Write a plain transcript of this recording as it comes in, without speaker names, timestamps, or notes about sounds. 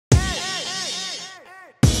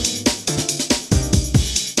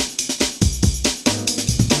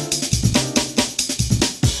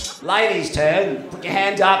Ladies' turn. Put your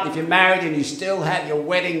hands up if you're married and you still have your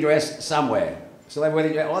wedding dress somewhere. Still have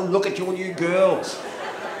wedding dress. Oh, look at you, you girls.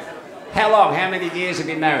 How long? How many years have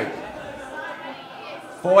you been married?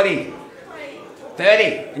 40. 30,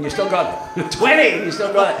 and you still got it. 20, and you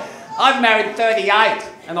still got it. I've married 38,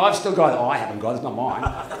 and I've still got it. Oh, I haven't got it, it's not mine.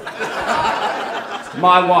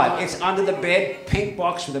 My wife, it's under the bed, pink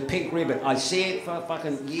box with a pink ribbon. I see it for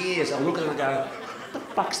fucking years. I look at it and go, what the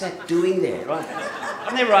fuck's that doing there, right?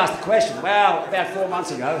 I've never asked the question. Well, about 4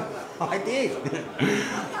 months ago, I did.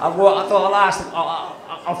 I thought I'll ask,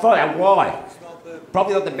 I'll find out why.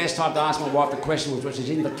 Probably not the best time to ask my wife the question was when she's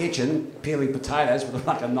in the kitchen peeling potatoes with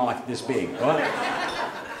like a knife this big, right?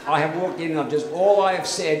 I have walked in and all I have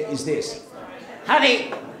said is this.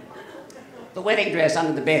 Honey, the wedding dress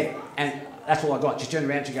under the bed. And that's all I got. She turned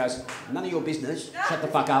around, she goes, none of your business, shut the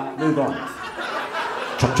fuck up, move on.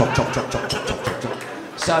 Chop, chop, chop, chop, chop, chop, chop, chop, chop.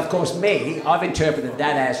 So of course I've interpreted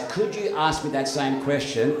that as, could you ask me that same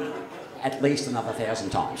question at least another 1,000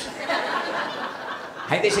 times?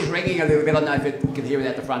 Hey, this is ringing a little bit. I don't know if you can hear it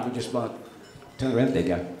at the front. We just want to turn around. There you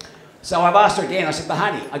go. So I've asked her again. I said, but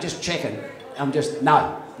honey, I'm just checking.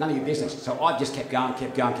 No, none of your business. So I've just kept going.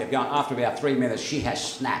 After about 3 minutes, she has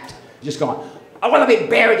snapped. Just gone, I want to be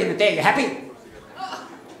buried in the dead. You happy?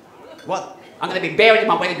 What? I'm going to be buried in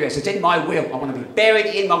my wedding dress. It's in my will. I want to be buried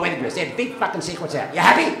in my wedding dress. There's big fucking secrets out. You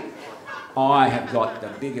happy? I have got the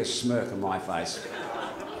biggest smirk on my face.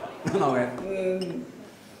 And I went,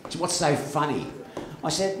 So what's so funny? I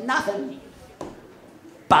said, nothing.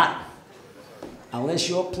 But unless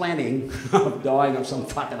you're planning of dying of some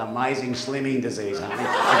fucking amazing slimming disease, honey,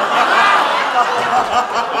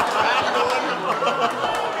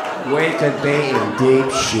 we could be in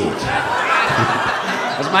deep shit.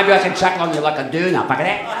 Maybe I can chuckle on you like a doona, fuck it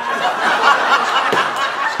out.